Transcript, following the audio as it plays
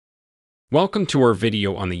Welcome to our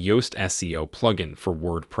video on the Yoast SEO plugin for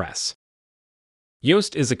WordPress.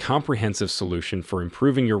 Yoast is a comprehensive solution for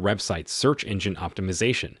improving your website's search engine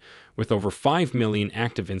optimization, with over 5 million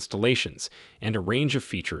active installations and a range of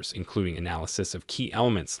features including analysis of key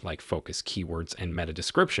elements like focus keywords and meta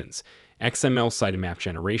descriptions, XML sitemap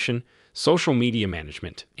generation, social media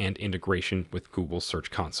management, and integration with Google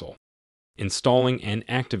Search Console. Installing and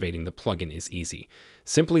activating the plugin is easy.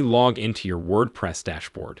 Simply log into your WordPress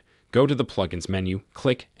dashboard. Go to the Plugins menu,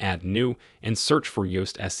 click Add New, and search for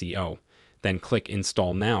Yoast SEO. Then click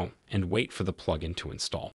Install Now and wait for the plugin to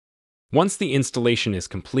install. Once the installation is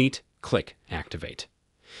complete, click Activate.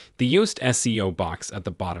 The Yoast SEO box at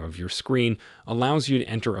the bottom of your screen allows you to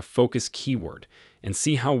enter a focus keyword and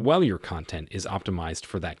see how well your content is optimized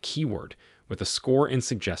for that keyword, with a score and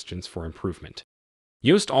suggestions for improvement.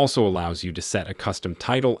 Yoast also allows you to set a custom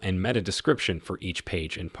title and meta description for each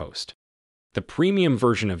page and post. The premium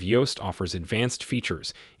version of Yoast offers advanced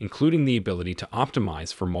features, including the ability to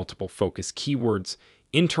optimize for multiple focus keywords,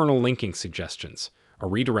 internal linking suggestions, a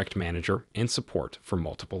redirect manager, and support for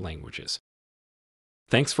multiple languages.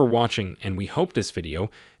 Thanks for watching, and we hope this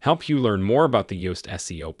video helped you learn more about the Yoast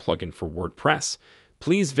SEO plugin for WordPress.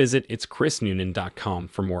 Please visit itschrisnoonan.com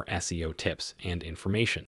for more SEO tips and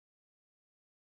information.